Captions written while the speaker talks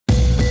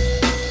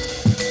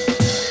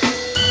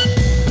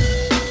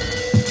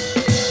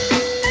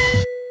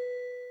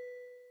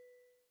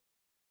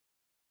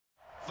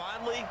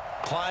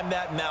climbed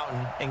that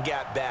mountain and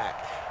got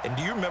back. And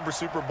do you remember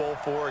Super Bowl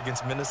IV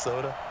against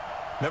Minnesota?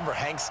 Remember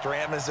Hank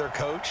Stram as their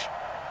coach?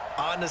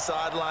 On the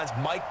sidelines,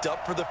 mic'd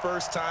up for the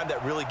first time.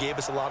 That really gave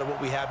us a lot of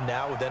what we have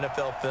now with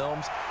NFL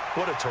films.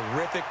 What a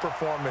terrific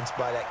performance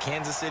by that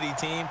Kansas City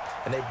team,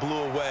 and they blew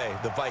away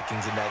the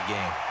Vikings in that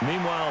game.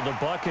 Meanwhile, the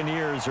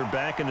Buccaneers are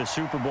back in the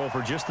Super Bowl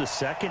for just the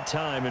second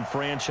time in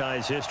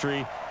franchise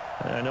history.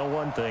 I know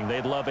one thing,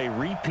 they'd love a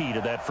repeat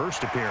of that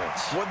first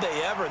appearance. Would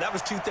they ever? That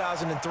was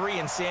 2003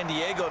 in San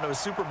Diego, and it was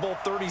Super Bowl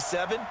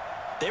 37.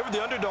 They were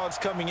the underdogs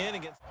coming in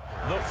against...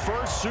 The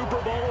first Super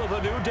Bowl of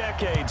a new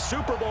decade,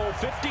 Super Bowl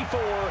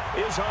 54,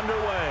 is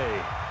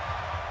underway.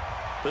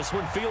 This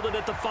one fielded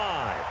at the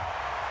 5.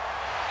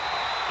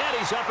 And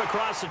he's up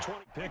across the 20.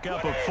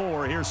 Pickup of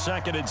 4. Here's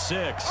 2nd and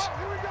 6. Oh,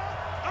 here we go.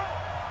 Oh.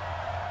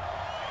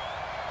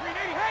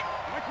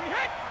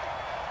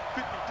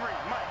 53,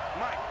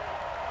 Mike.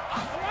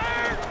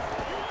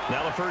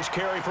 Now the first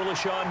carry for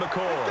LaShawn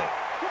McCoy.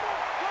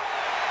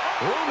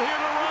 Room here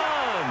to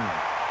run.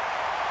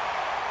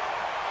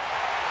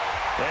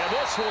 And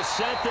this will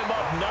set them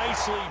up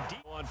nicely.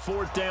 On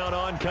 4th down,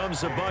 on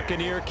comes the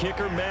Buccaneer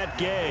kicker, Matt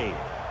Gay.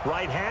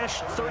 Right hash,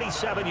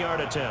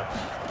 37-yard attempt.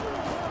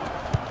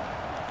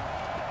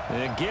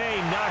 And Gay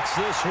knocks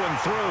this one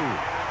through.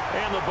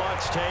 And the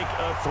Bucs take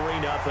a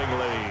 3-0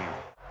 lead.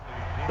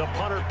 The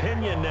punter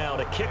Pinion now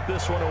to kick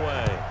this one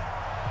away.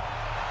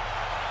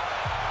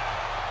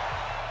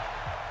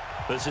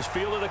 This is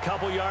fielded a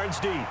couple yards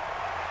deep.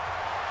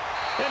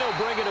 And he'll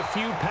bring it a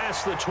few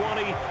past the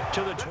 20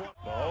 to the 20.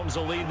 Mahomes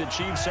will lead the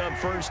Chiefs up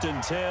 1st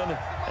and 10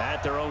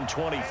 at their own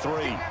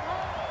 23.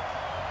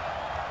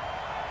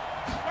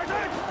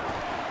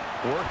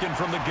 Working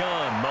from the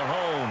gun,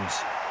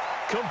 Mahomes.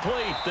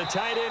 Complete, the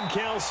tight end,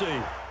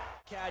 Kelsey.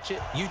 Catch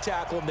it, you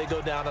tackle them, they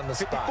go down on the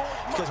spot.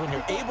 Because when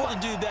you're able to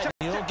do that,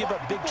 you don't give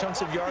up big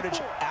chunks of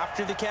yardage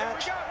after the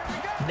catch.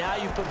 Now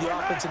you put the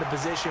offense in a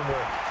position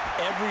where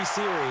every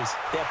series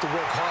they have to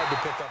work hard to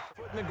pick up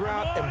foot in the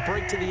ground and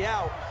break to the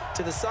out,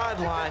 to the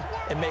sideline,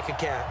 and make a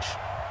catch.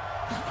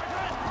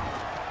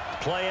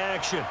 Play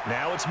action.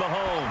 Now it's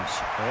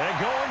Mahomes. And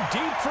going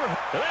deep for...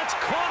 That's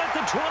caught at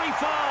the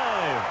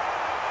 25.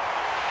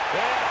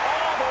 And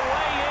all the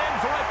way in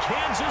for a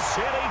Kansas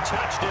City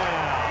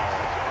touchdown.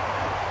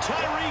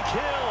 Tyreek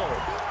Hill,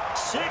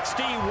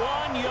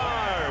 61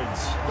 yards.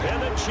 And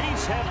the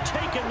Chiefs have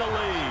taken the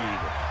lead.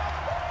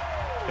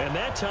 And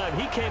that time,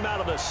 he came out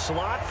of the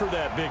slot for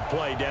that big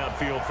play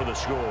downfield for the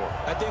score.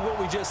 I think what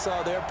we just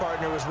saw there,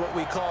 partner, was what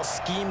we call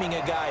scheming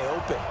a guy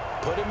open.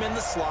 Put him in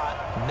the slot,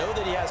 know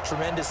that he has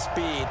tremendous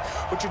speed.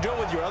 What you're doing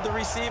with your other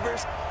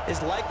receivers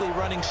is likely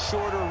running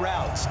shorter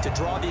routes to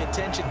draw the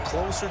attention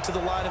closer to the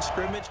line of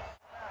scrimmage.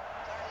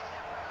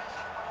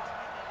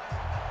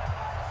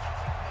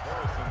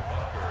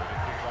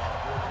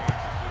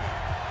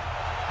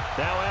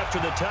 Now after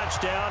the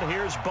touchdown,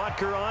 here's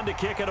Butker on to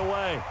kick it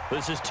away.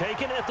 This is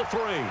taken at the 3.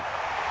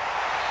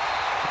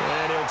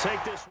 And he'll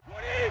take this.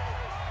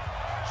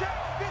 Check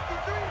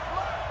 53.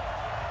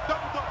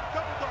 Double dog.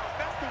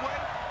 That's the way.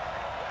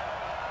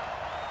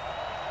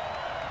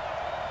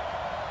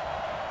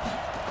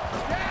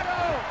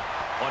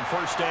 On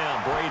 1st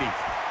down, Brady.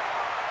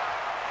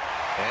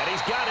 And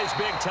he's got his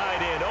big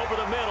tight end over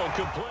the middle,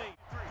 complete.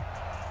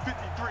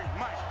 53,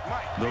 Mike.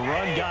 The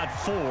run got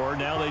 4.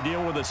 Now they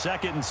deal with a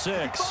 2nd and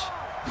 6.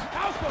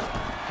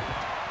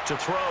 To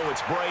throw,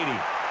 it's Brady.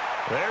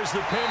 There's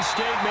the Penn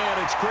State man.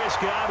 It's Chris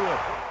Godwin.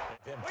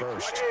 In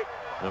first.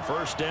 The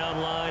first down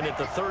line at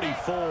the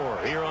 34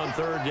 here on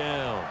 3rd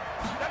down.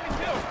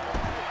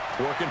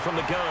 Working from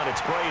the gun,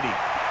 it's Brady.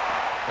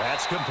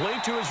 That's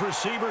complete to his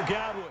receiver,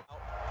 Godwin.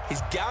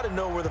 He's got to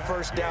know where the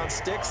first down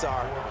sticks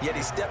are, yet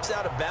he steps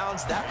out of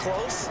bounds that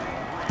close.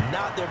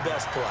 Not their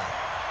best play.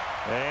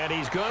 And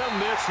he's going to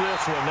miss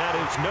this one. That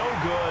is no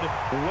good.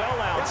 Well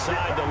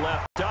outside the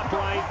left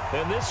upright.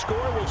 And this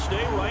score will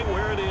stay right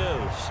where it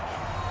is.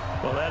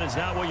 Well, that is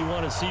not what you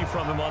want to see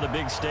from him on the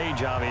big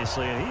stage,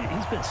 obviously. And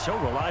he's been so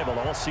reliable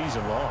all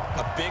season long.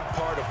 A big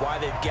part of why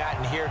they've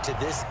gotten here to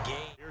this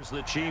game. Here's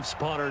the Chiefs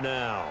punter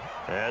now,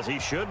 as he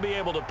should be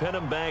able to pin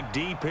him back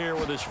deep here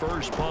with his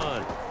first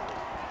punt.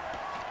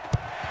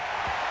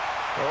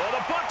 Oh,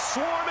 the Bucs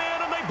swarm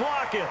in and they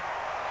block it.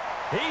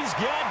 He's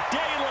got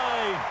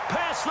daylight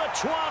past the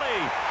 20,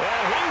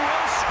 and he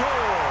will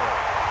score.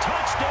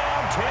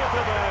 Touchdown,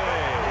 Tampa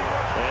Bay.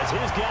 As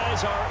his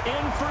guys are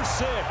in for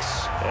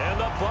 6, and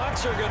the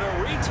Bucs are going to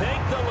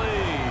retake the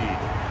lead.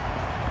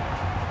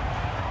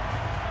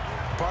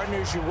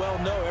 Partners, you well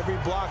know every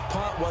block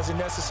punt wasn't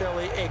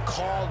necessarily a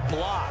called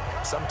block.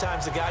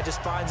 Sometimes the guy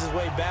just finds his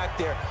way back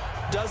there.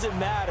 Doesn't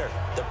matter.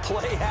 The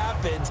play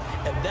happens,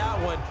 and that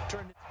one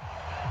turned.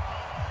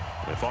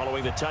 And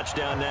following the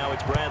touchdown now,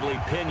 it's Bradley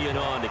Pinion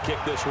on to kick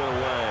this one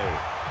away.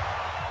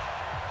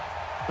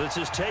 This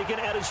is taken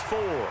at his 4.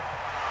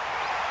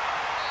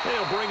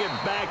 They'll bring it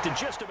back to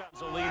just about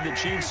to lead the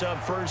Chiefs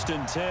up 1st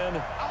and 10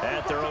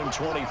 at their own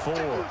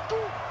 24.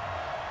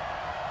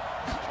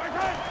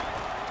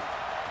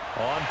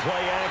 On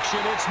play action,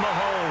 it's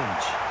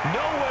Mahomes.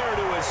 Nowhere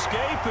to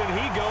escape, and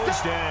he goes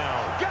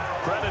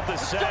down. Credit the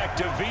sack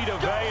to Vita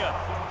Vea.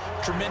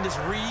 Tremendous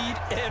read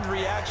and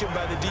reaction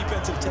by the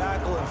defensive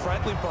tackle. And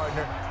frankly,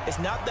 partner, it's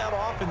not that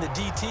often the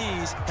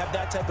DTs have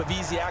that type of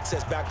easy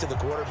access back to the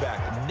quarterback.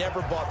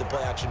 Never bought the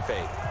play action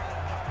fake.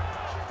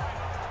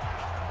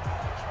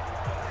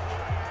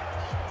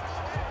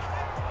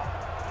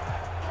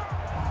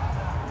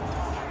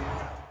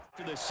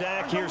 To the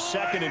sack here,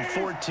 2nd and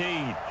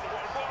 14.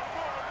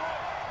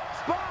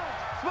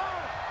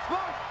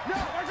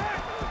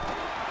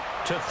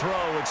 To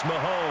throw, it's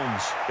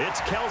Mahomes.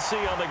 It's Kelsey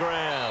on the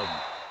grab.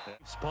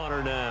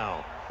 Punter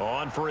now.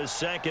 On for his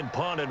second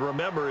punt, and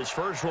remember, his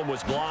first one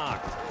was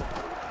blocked.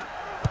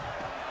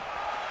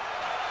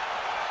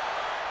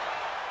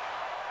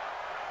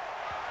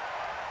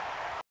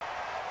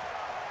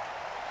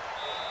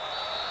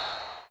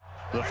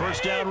 The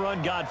first down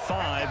run got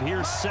 5.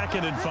 Here's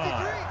 2nd and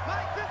 5.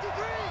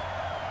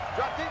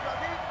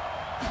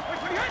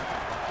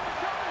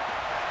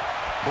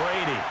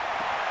 Brady.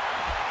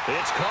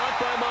 It's caught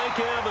by Mike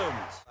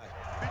Evans.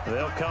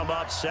 They'll come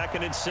up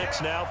 2nd and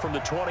 6 now from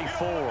the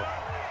 24.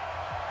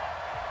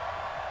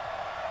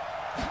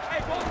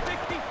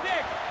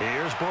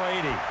 Here's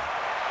Brady.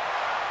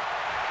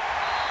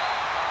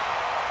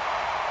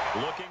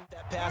 Looking.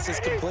 That pass is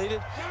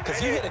completed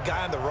because you hit a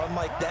guy on the run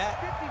like that,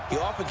 you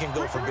often can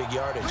go for big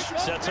yardage.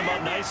 Sets him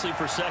up nicely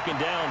for 2nd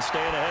down,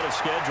 staying ahead of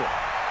schedule.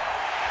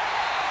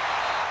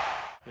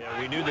 Yeah,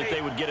 we knew that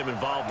they would get him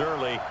involved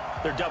early.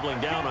 They're doubling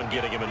down on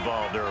getting him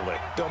involved early.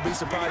 Don't be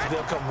surprised if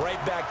they'll come right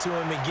back to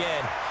him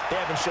again. They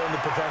haven't shown the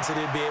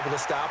propensity to be able to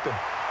stop him.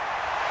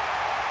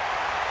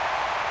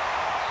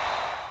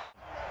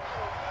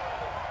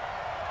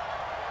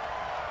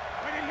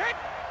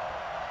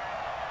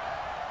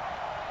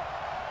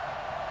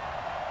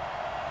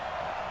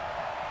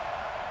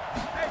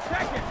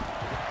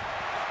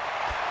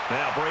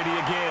 Now Brady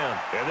again,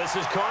 and this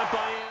is caught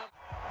by him.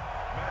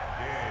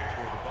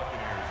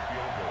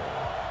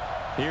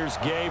 Here's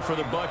Gay for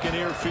the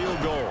Buccaneer field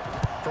goal.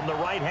 From the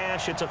right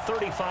hash, it's a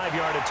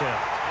 35-yard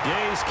attempt.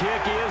 Gay's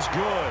kick is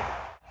good.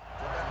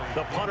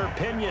 The punter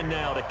Pinion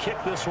now to kick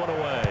this one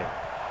away.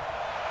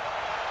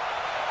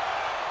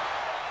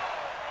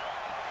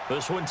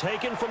 This one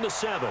taken from the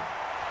 7.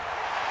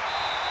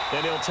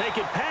 And he'll take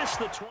it past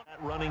the 20.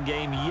 Not running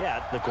game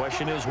yet. The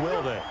question is,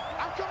 will they?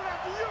 I'm coming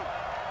after you.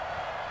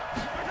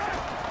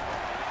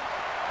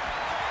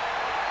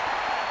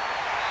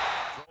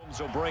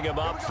 Will bring him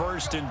up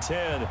 1st and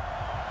 10.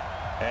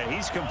 And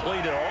he's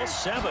completed all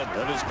 7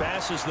 of his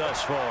passes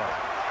thus far.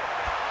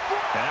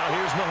 Now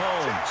here's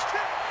Mahomes.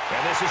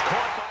 And this is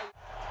caught by...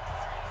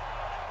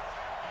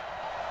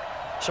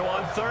 So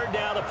on 3rd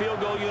down, the field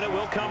goal unit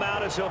will come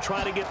out as they'll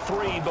try to get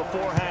 3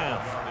 before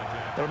half.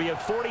 It'll be a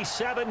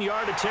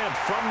 47-yard attempt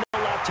from the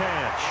left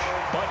hash.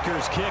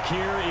 Butker's kick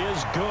here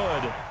is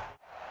good.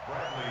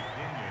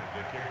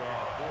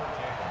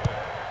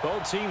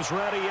 Both teams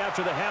ready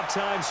after the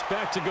halftime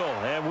spectacle,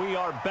 and we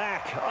are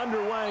back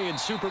underway in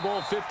Super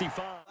Bowl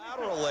 55.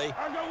 Laterally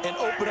and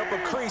open up a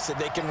crease that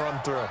they can run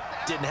through.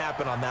 Didn't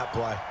happen on that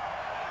play.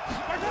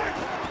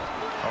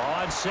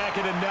 On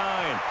 2nd and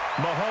 9,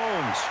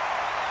 Mahomes.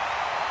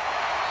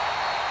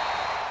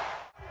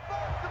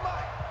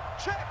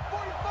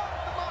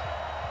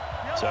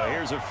 So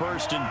here's a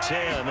 1st and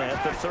 10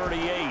 at the 38.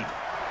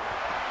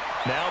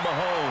 Now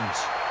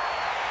Mahomes.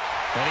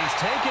 And he's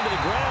taken to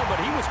the ground, but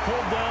he was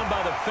pulled down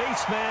by the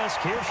face mask.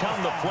 Here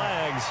come the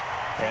flags.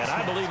 And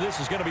I believe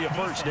this is going to be a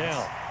 1st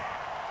down.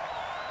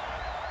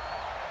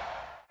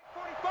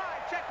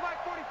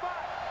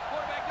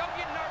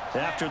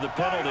 After the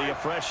penalty, a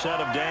fresh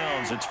set of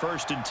downs. It's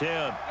 1st and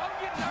 10.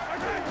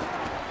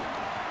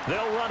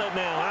 They'll run it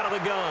now out of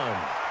the gun.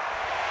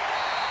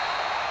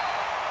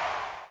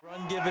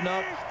 Run given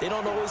up. They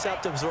don't always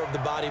have to absorb the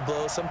body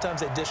blows.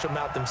 Sometimes they dish them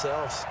out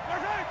themselves.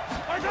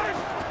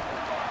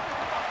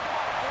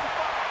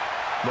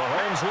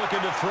 Mahomes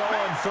looking to throw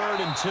on 3rd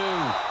and 2.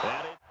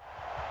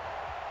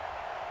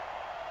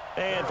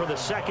 And for the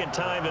 2nd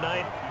time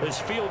tonight, this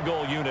field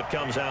goal unit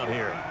comes out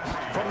here.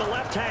 From the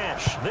left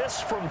hash,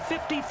 this from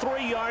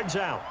 53 yards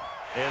out.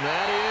 And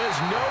that is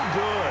no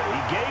good.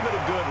 He gave it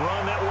a good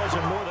run. That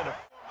wasn't more than a...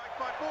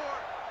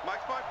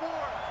 Mike's by 4.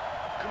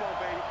 Come on,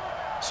 baby.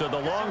 So the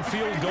long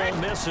field goal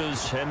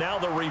misses, and now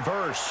the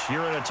reverse.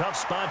 You're in a tough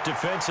spot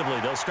defensively.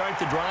 They'll start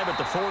the drive at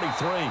the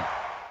 43.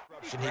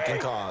 He can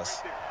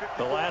cause.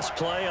 The last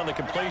play on the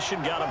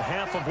completion got them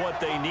half of what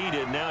they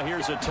needed. Now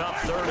here's a tough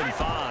 3rd and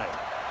 5.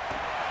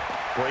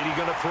 Brady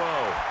going to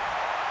throw.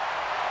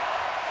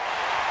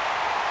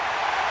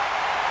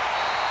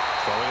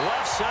 Throwing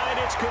left side,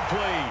 it's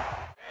complete.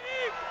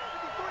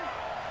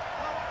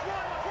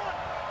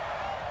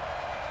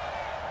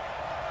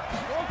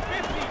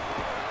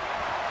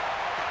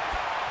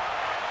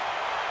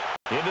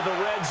 Into the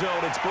red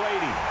zone, it's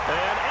Brady.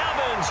 And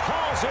Evans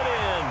hauls it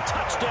in.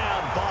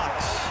 Touchdown,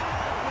 Bucs.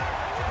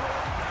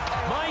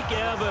 Mike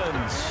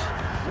Evans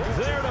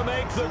there to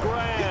make the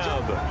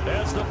grab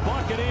as the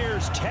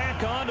Buccaneers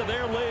tack on to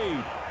their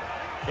lead.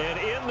 And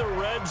in the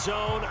red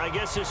zone, I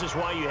guess this is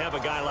why you have a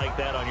guy like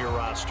that on your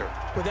roster.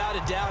 Without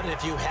a doubt,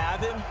 if you have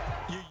him,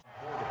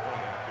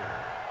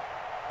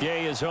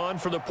 Gay is on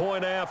for the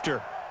point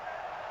after.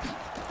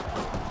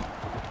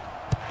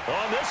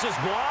 Oh, this is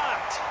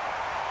blocked.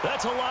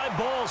 That's a live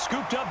ball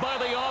scooped up by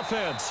the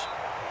offense.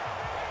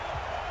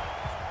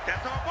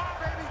 That's our ball,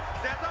 baby.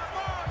 That's our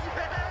ball.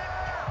 Yeah!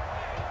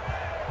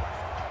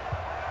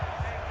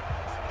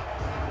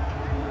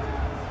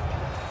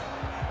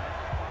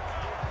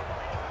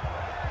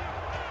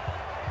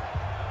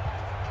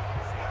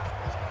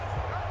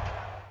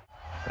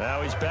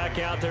 Now he's back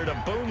out there to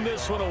boom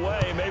this one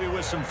away, maybe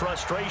with some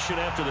frustration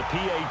after the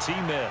PAT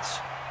miss.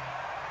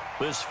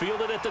 This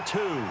fielded at the 2.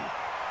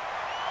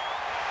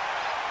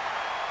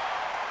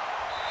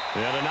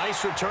 And a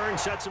nice return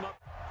sets him up.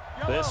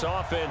 This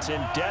offense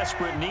in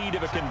desperate need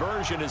of a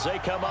conversion as they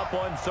come up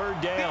on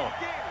 3rd down.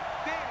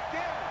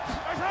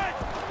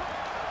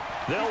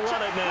 They'll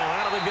run it now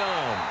out of the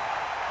gun.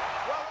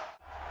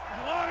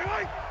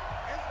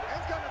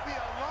 It's going to be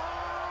a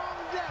long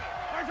day.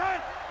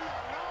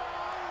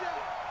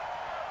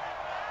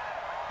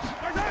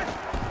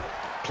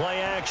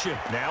 Play action.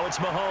 Now it's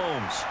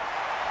Mahomes.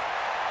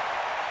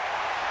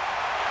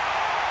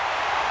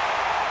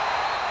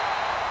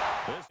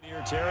 This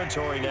near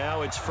territory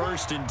now. It's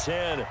 1st and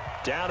 10.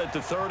 Down at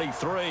the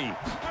 33.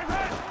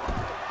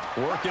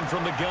 Working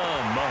from the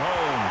gun.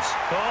 Mahomes.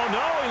 Oh,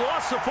 no. He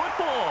lost the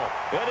football.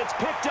 And it's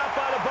picked up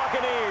by the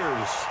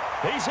Buccaneers.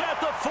 He's at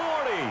the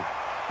 40.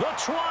 The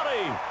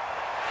 20.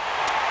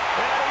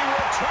 And he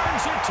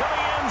returns it to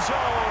the end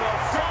zone. A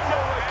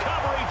fumble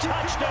recovery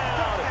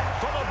touchdown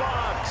for the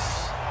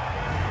Bucs.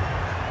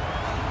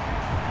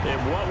 And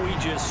what we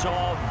just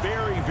saw,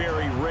 very,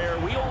 very rare.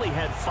 We only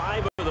had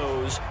 5 of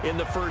those in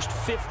the first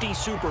 50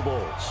 Super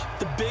Bowls.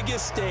 the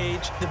biggest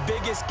stage, the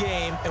biggest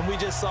game, and we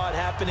just saw it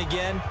happen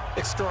again.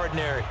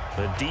 Extraordinary.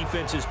 The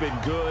defense has been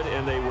good,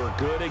 and they were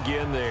good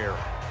again there.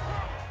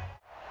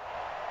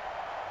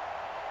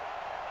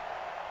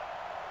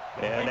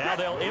 And now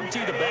they'll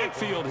empty the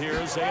backfield here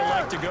as they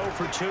elect to go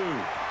for 2.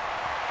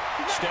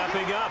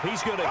 Stepping up,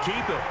 he's going to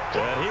keep it.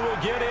 And he will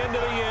get into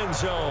the end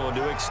zone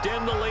to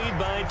extend the lead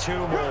by 2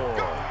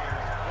 more.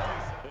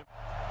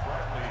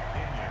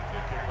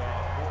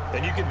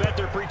 And you can bet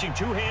they're preaching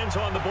 2 hands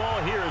on the ball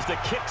here as the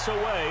kick's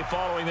away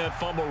following that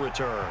fumble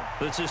return.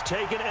 This is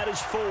taken at his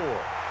 4.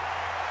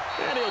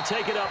 And he'll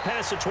take it up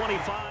past the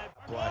 25.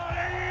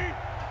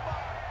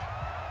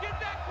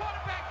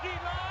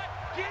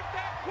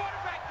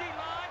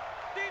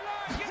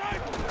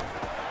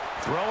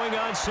 Throwing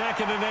on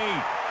 2nd and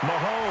 8.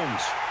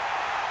 Mahomes.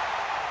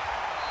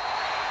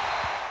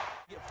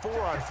 Get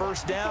 4 on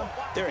 1st down.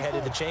 They're ahead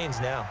of the chains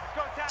now.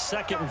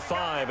 2nd and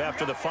 5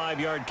 after the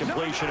 5-yard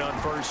completion on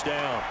 1st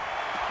down.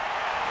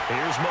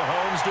 Here's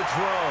Mahomes to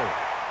throw.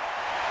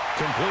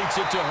 Completes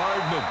it to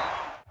Hardman.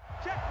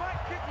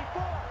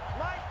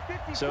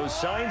 So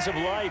signs of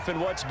life in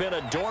what's been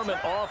a dormant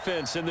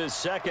offense in this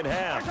second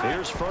half.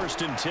 Here's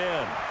 1st and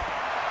 10.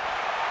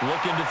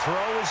 Looking to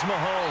throw is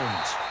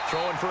Mahomes.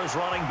 Throwing for his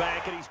running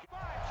back, and he's...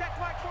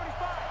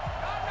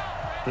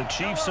 The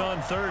Chiefs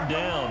on 3rd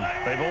down.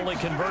 They've only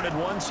converted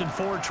once in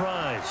 4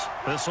 tries.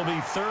 This will be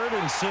 3rd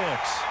and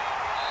 6.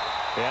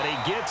 And he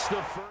gets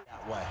the first.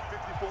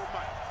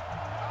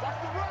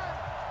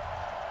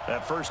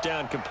 That 1st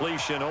down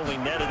completion only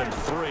netted him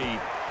 3.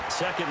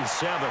 2nd and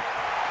 7.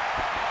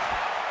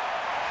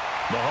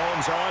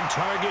 Mahomes on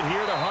target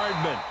here to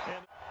Hardman.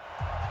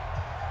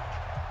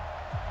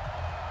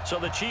 So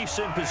the Chiefs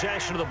in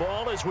possession of the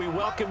ball as we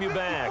welcome you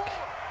back.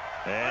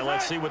 And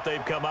let's see what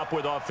they've come up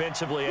with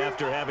offensively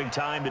after having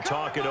time to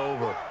talk it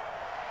over.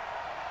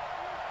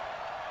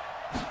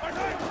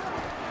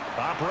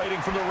 Operating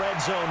from the red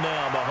zone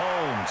now,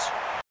 Mahomes.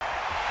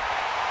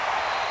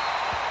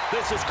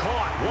 This is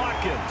caught,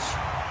 Watkins.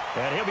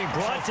 And he'll be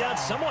brought down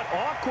somewhat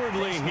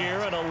awkwardly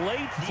here, and a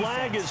late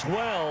flag as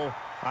well.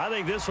 I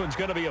think this one's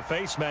going to be a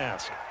face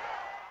mask.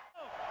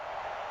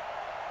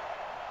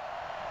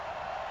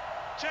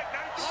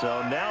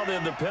 So now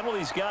then the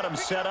penalty's got him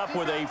set up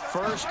with a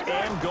 1st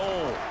and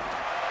goal.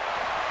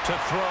 To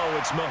throw,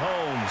 it's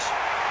Mahomes.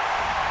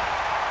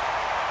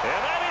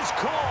 And that is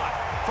caught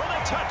for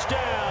the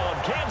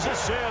touchdown, Kansas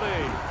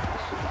City.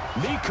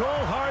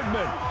 Nicole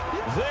Hardman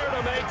there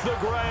to make the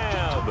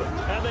grab.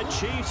 And the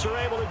Chiefs are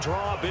able to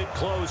draw a bit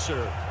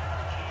closer.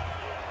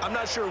 I'm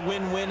not sure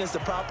win-win is the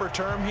proper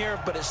term here,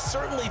 but it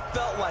certainly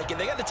felt like it.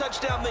 They got the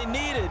touchdown they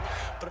needed.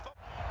 But if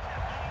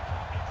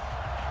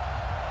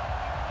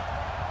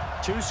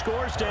 2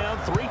 scores down,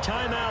 3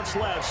 timeouts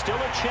left. Still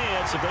a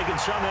chance if they can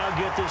somehow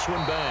get this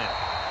one back.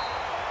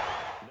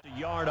 A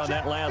yard on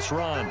that last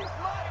run.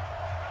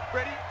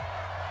 Ready?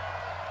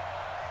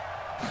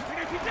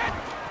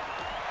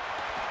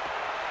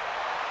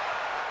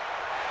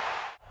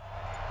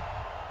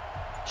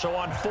 So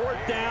on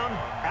 4th down,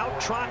 out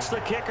trots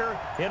the kicker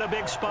in a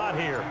big spot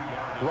here.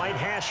 Right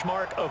hash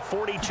mark of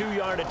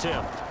 42-yard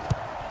attempt.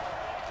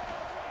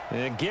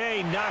 And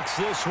Gay knocks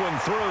this one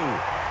through.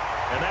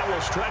 And that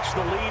will stretch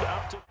the lead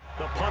up to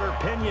the punter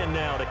Pinion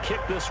now to kick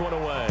this one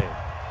away.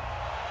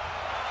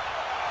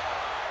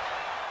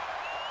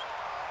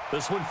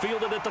 This one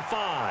fielded at the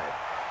 5.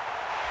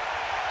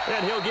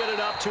 And he'll get it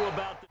up to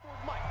about...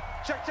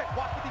 Check,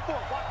 watch 54,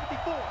 watch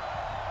 54.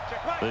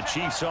 Check right. The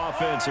Chiefs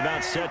offense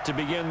about set to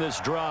begin this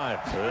drive.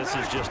 This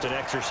is just an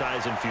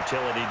exercise in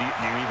futility. Do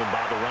you even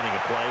bother running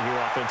a play here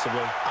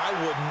offensively? I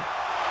wouldn't.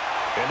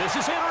 And this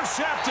is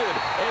intercepted,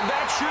 and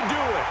that should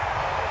do it.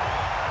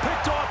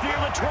 Picked off near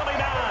the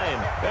 29,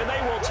 and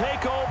they will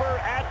take over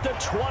at the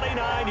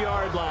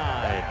 29-yard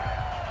line.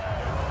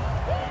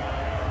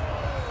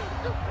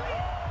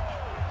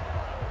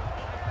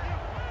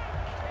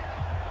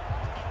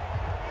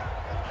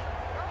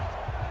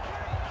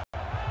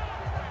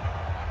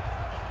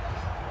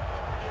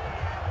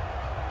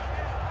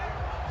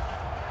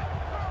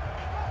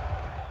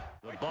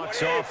 The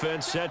Bucs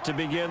offense set to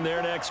begin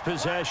their next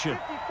possession.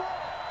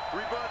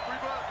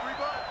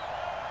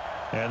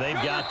 And they've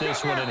got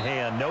this one in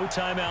hand. No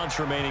timeouts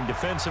remaining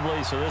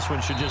defensively, so this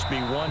one should just be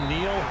one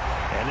kneel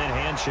and then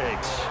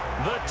handshakes.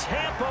 The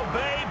Tampa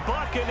Bay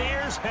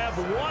Buccaneers have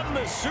won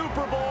the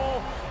Super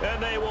Bowl,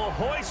 and they will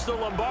hoist the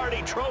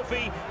Lombardi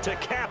Trophy to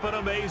cap an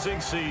amazing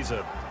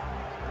season.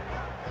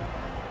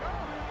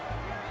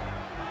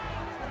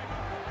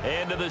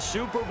 And to the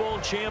Super Bowl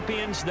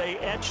champions, they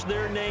etch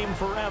their name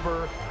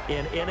forever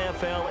in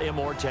NFL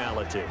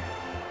immortality.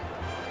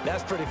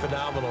 That's pretty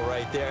phenomenal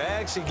right there. It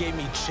actually gave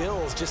me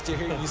chills just to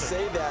hear you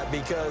say that,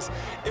 because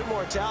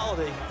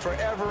immortality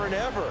forever and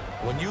ever.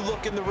 When you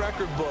look in the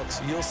record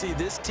books, you'll see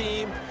this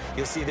team,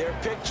 you'll see their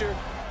picture,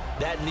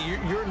 that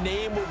your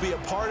name will be a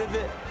part of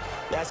it.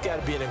 That's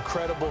got to be an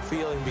incredible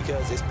feeling,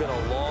 because it's been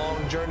a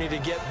long journey to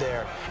get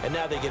there, and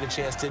now they get a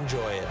chance to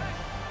enjoy it.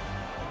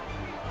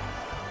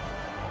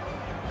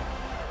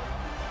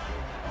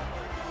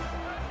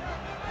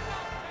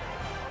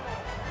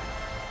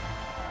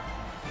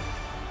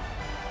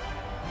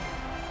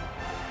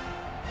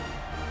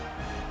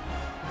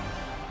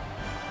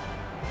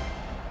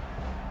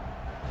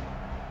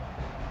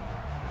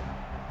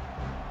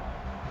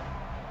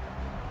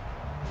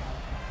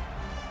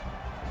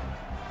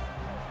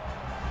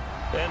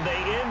 And they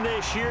end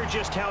this year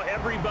just how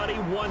everybody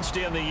wants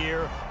to end the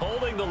year,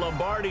 holding the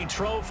Lombardi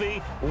Trophy.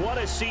 What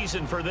a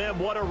season for them.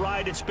 What a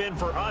ride it's been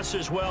for us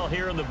as well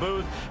here in the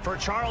booth. For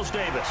Charles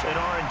Davis and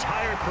our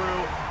entire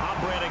crew,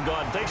 I'm Brandon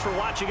Gunn. Thanks for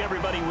watching,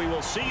 everybody. We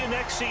will see you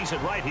next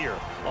season right here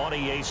on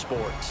EA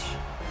Sports.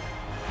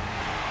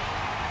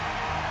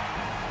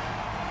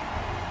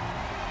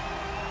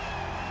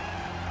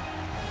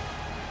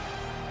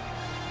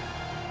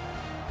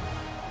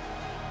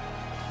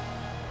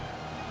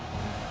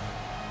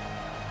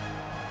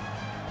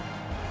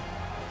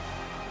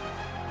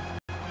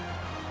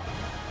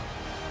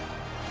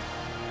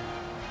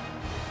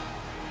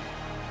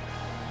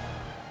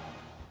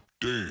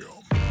 Damn.